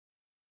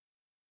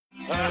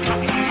Hey,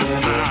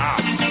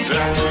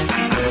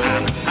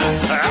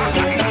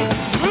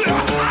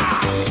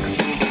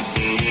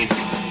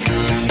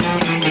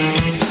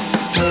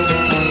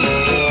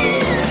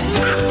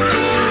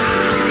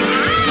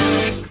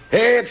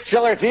 it's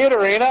Chiller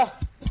Theater, Ina.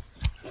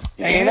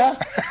 Ina?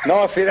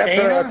 No, see, that's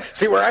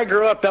see, where I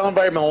grew up down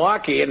by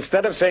Milwaukee,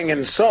 instead of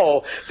saying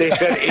so, they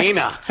said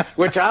Ina,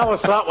 which I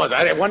always thought was,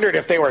 I wondered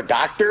if they were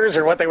doctors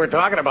or what they were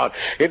talking about.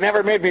 It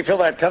never made me feel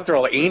that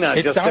comfortable. Ina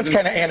it just sounds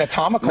kind of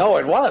anatomical. No,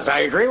 it was. I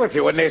agree with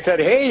you. When they said,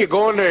 hey, you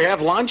going to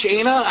have lunch,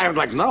 Ina? I'm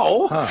like,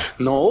 no.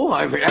 No,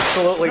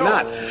 absolutely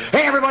not.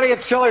 Hey, everybody,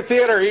 it's Chiller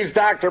Theater. He's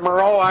Dr.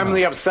 Moreau. I'm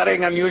the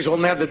upsetting, unusual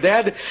Ned the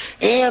Dead.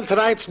 And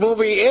tonight's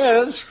movie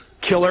is...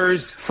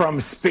 Killers from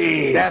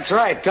Space. That's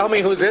right. Tell me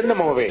who's in the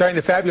movie. Starring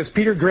the fabulous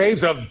Peter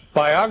Graves of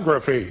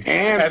Biography.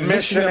 And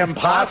Mission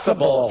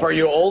Impossible for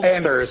you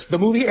oldsters. And the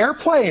movie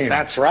Airplane.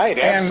 That's right.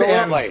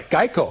 Absolutely. And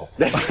Geico.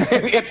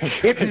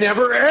 It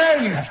never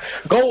ends.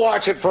 Go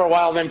watch it for a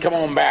while, then come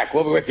on back.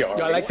 We'll be with you.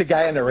 I like the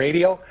guy on the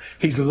radio.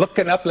 He's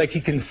looking up like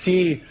he can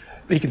see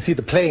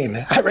the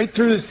plane right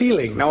through the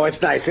ceiling. No,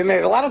 it's nice. And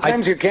a lot of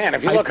times you can,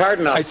 if you look hard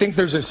enough. I think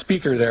there's a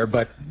speaker there,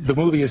 but the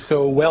movie is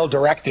so well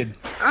directed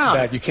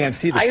that you can't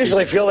see the speaker. I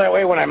usually feel that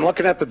way when I'm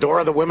looking at the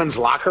door of the women's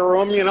locker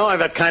room, you know,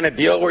 that kind of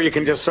deal where you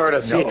can just sort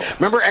of see. No.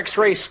 Remember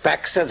X-ray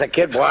specs as a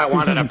kid? Boy, I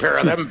wanted a pair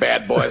of them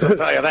bad boys, I'll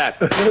tell you that.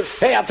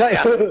 Hey, I'll tell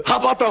you, how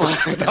about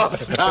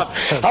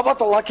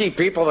the lucky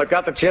people that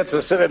got the chance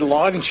to sit in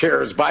lawn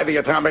chairs by the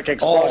atomic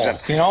explosion?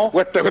 You know?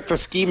 With the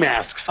ski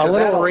masks. A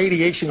little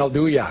radiation will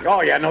do ya.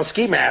 Oh, yeah, no,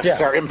 ski masks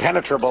are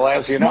impenetrable,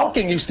 as you know.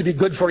 Smoking used to be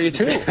good for you,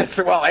 too.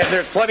 Well, and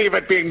there's plenty of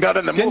it being done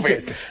in the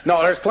movie.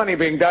 No, there's plenty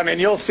being done,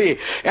 and you'll see.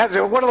 As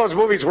one of those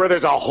movies where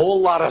there's a whole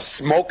lot of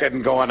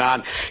smoking going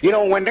on. You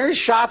know, when there's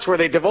shots where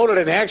they devoted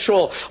an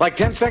actual, like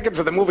 10 seconds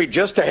of the movie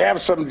just to have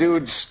some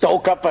dude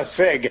stoke up a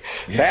cig,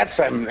 that's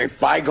a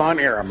bygone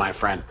era, my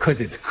friend. Because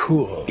it's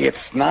cool.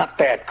 It's not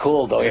that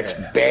cool, though. It's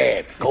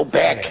bad. Go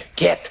back.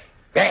 Get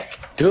back.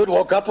 Dude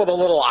woke up with a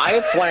little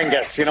eye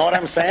flangus. You know what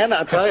I'm saying?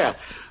 I'll tell you.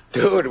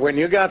 Dude, when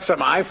you got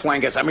some eye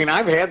flangus, I mean,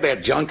 I've had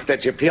that junk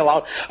that you peel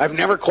out. I've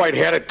never quite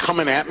had it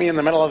coming at me in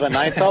the middle of the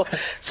night, though.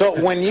 So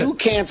when you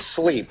can't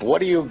sleep,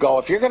 what do you go?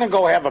 If you're going to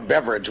go have a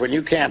beverage when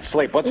you can't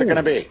sleep, what's it going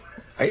to be?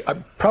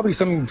 Probably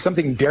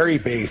something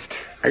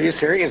dairy-based. Are you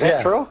serious? Is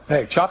that true?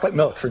 Hey, chocolate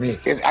milk for me.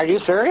 Are you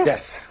serious?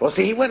 Yes. Well,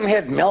 see, he went and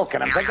had milk,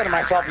 and I'm thinking to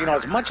myself, you know,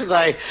 as much as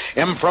I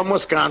am from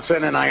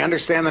Wisconsin and I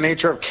understand the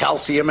nature of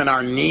calcium and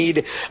our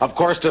need, of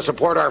course, to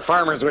support our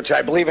farmers, which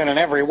I believe in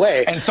every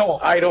way. And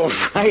so I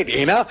don't, right,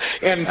 you know?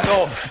 And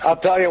so I'll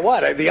tell you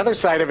what, the other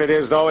side of it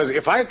is, though, is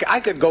if I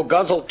could go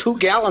guzzle 2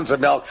 gallons of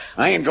milk,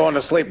 I ain't going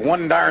to sleep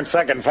one darn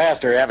second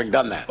faster having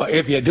done that. Well,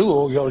 if you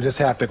do, you'll just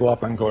have to go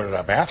up and go to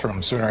the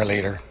bathroom sooner or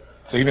later.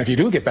 So even if you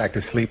do get back to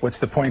sleep, what's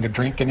the point of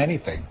drinking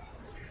anything?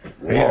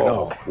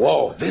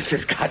 Whoa, this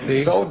has gotten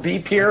so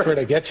deep here. That's where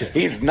they get you.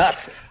 He's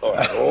nuts.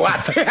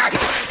 What?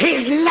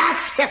 He's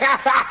nuts.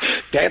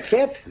 That's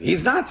it.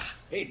 He's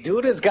nuts. Hey,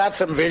 dude has got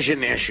some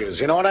vision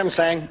issues. You know what I'm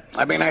saying?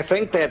 I mean, I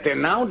think that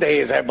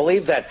nowadays, I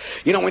believe that,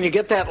 you know, when you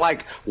get that,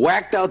 like,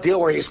 whacked out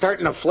deal where he's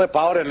starting to flip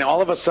out and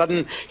all of a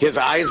sudden his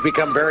eyes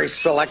become very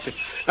selective.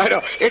 I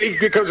know. And he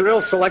becomes real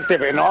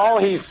selective and all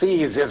he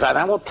sees is, and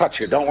I will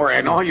touch you. Don't worry.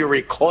 I know you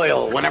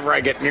recoil whenever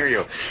I get near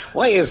you.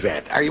 Why is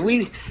that?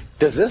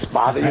 Does this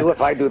bother you if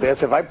I do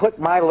this? If I put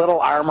my little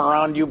arm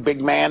around you,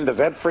 big man, does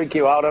that freak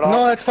you out at all?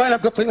 No, that's fine. I'm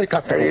completely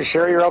comfortable. Are you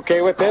sure you're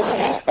okay with this?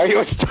 Are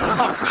you?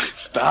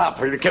 Stop.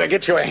 Can I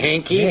get you a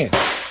hanky? Man.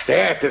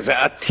 That is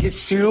a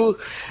tissue.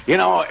 You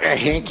know, a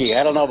hanky.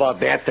 I don't know about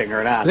that thing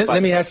or not.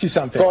 Let me ask you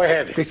something. Go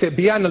ahead. They said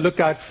be on the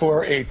lookout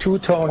for a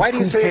two-tone Why do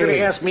you coupe. say you're going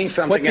to ask me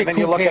something and then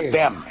you look at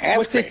them?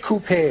 What's a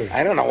coupe?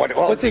 I don't know what.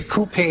 Well, what's a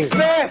coupe? It's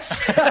this.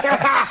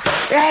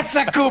 That's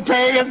a coupe,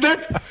 isn't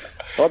it?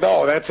 Oh,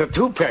 no, that's a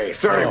toupee.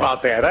 Sorry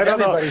about that. I don't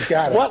know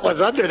what was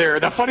under there.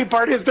 The funny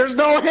part is there's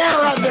no hair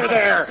under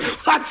there.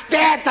 What's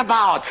that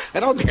about?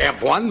 I don't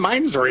have one.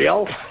 Mine's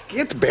real.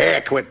 Get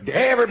back with...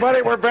 Hey,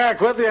 everybody, we're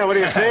back with you. What do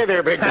you say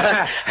there, big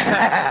guy?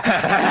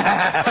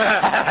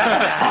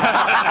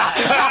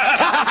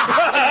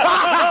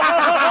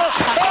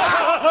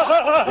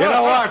 You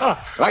know what?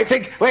 I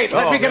think, wait,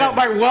 let me get out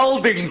my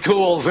welding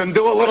tools and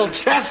do a little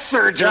chest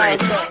surgery.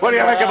 What do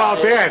you think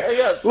about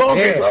that?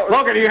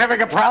 Logan, are you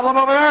having a problem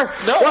over there?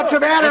 No. What's the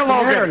matter,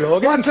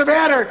 Logan? What's the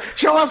matter?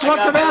 Show us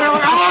what's the matter.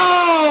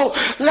 Oh,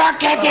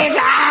 look at his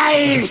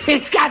eyes.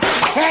 He's got,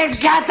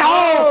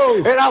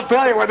 oh. And I'll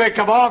tell you, when they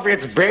come off,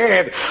 it's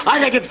bad. I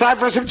think it's time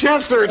for some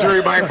chest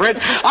surgery, my friend.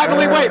 I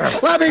believe, wait,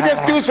 let me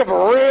just do some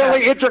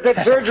really intricate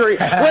surgery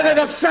with an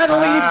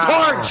acetylene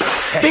torch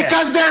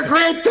because they're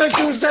great to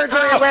do surgery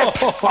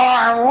with.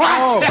 Or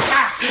what?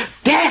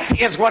 That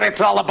is what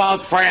it's all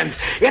about, friends.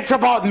 It's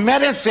about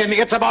medicine.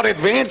 It's about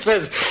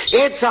advances.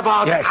 It's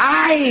about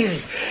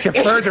eyes. You're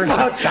furthering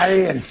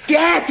science.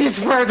 That is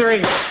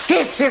furthering.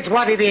 This is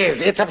what it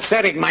is. It's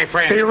upsetting, my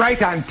friend. They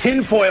write on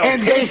tinfoil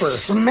and paper. They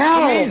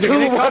smell. It's amazing.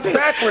 They talk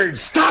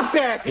backwards. Stop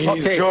that.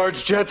 He's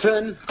George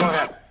Jetson. Go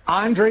ahead.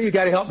 Andre, you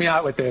got to help me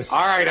out with this.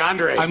 All right,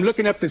 Andre. I'm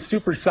looking up the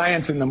super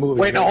science in the movie.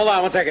 Wait, no, hold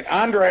on 1 second.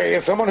 Andre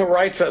is someone who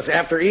writes us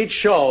after each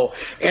show,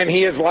 and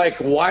he is like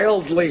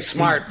wildly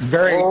smart,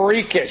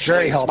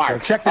 freakishly helpful.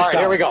 smart. Check this out. All right,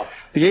 here we go.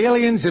 The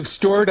aliens have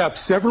stored up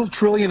several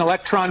trillion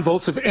electron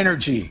volts of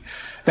energy.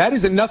 That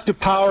is enough to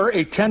power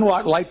a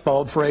 10-watt light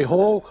bulb for a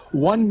whole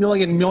 1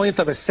 millionth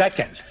of a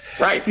second.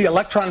 Right. See,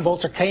 electron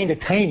volts are kind of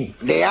tiny.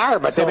 They are,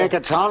 but they make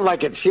it sound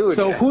like it's huge.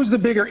 So who's the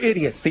bigger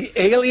idiot? The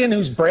alien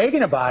who's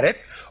bragging about it,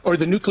 or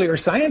the nuclear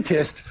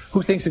scientist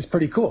who thinks it's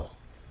pretty cool?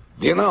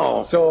 You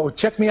know. So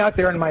check me out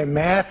there on my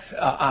math,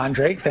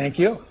 Andre. Thank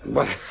you.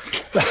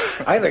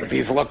 I think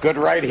these look good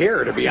right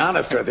here, to be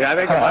honest with you. I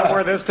think if I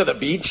wore this to the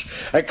beach,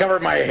 I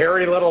covered my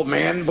hairy little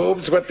man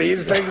boobs with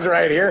these things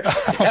right here.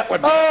 That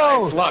would be a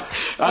nice look.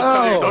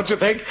 I'll tell you, don't you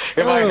think?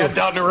 If I head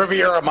down to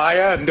Riviera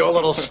Maya and do a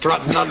little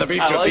strutting on the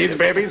beach with these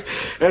babies,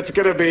 it's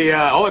going to be,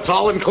 it's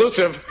all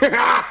inclusive.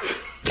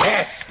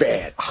 That's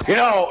bad. You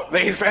know,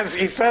 he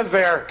says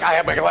there, I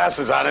have my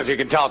glasses on, as you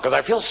can tell, because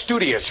I feel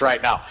studious right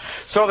now.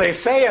 So they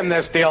say in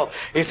this deal,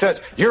 he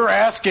says, you're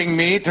asking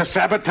me to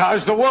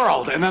sabotage the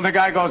world. And then the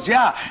guy goes,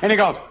 yeah. And he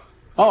goes,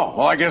 oh,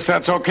 well, I guess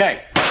that's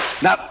okay.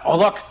 Now, oh,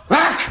 look.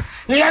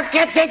 Look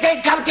at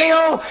they come to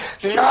you.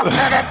 Look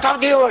at it come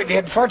to you.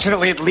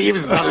 Unfortunately, it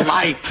leaves the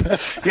light.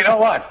 You know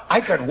what?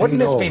 Wouldn't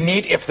this be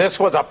neat if this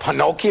was a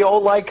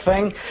Pinocchio-like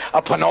thing?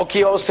 A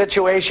Pinocchio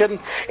situation?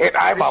 And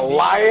I'm a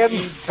lion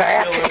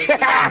sack.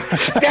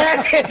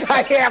 That is,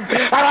 I am.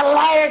 I'm a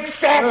lion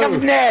sack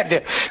of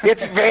Ned.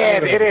 It's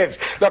bad. It is.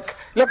 Look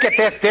at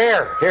this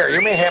there. Here,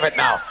 you may have it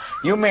now.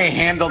 You may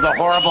handle the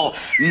horrible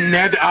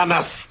Ned on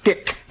a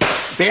stick.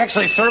 They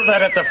actually serve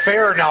that at the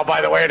fair now,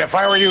 by the way, and if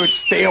I were you, would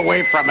stay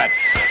away from it.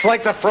 It's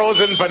like the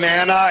frozen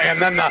banana and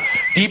then the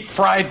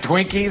deep-fried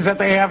Twinkies that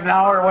they have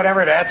now or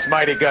whatever. That's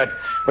mighty good.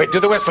 Wait,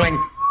 do the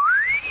whistling.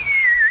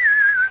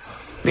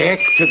 Back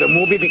to the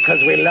movie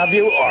because we love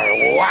you,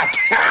 or what?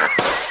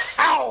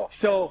 Ow!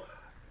 So,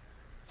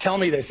 tell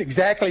me this.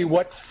 Exactly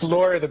what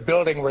floor of the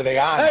building were they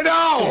on? I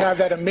know! To have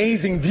that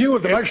amazing view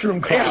of the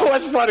mushroom cloud. It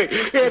was funny.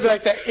 It's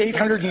like the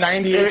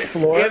 898th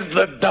floor. It is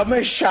the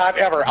dumbest shot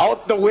ever.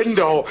 Out the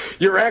window,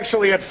 you're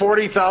actually at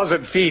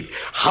 40,000 feet.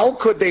 How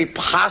could they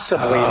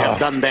possibly have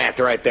done that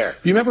right there?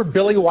 You remember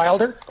Billy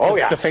Wilder? Oh,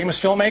 yeah. The famous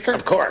filmmaker?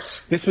 Of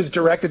course. This was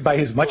directed by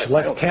his much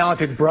less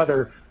talented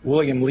brother,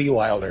 William Lee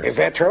Wilder. Is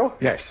that true?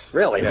 Yes.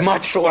 Really? Yes.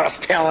 Much less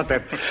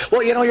talented.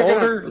 Well, you know, you're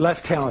older,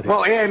 less talented.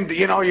 Well, and,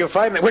 you know, you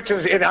find that, which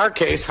is, in our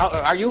case, how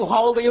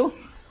old are you?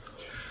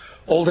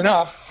 Old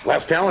enough.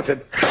 Less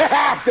talented.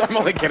 I'm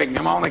only kidding.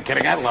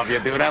 I love you,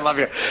 dude. I love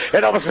you.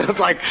 And it's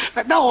like,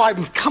 no,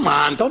 come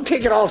on. Don't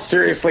take it all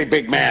seriously,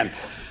 big man.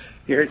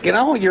 You're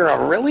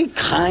a really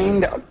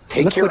kind.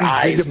 Take your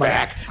eyes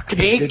back.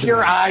 Take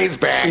your eyes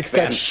back. It's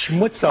got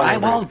schmutz on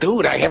it. Well,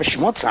 dude, I have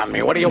schmutz on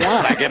me. What do you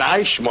want? I get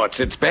eye schmutz.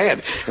 It's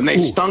bad. And they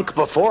stunk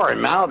before,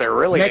 and now they're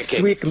really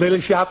next week, Little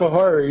Shop of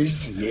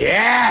Horrors.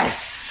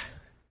 Yes.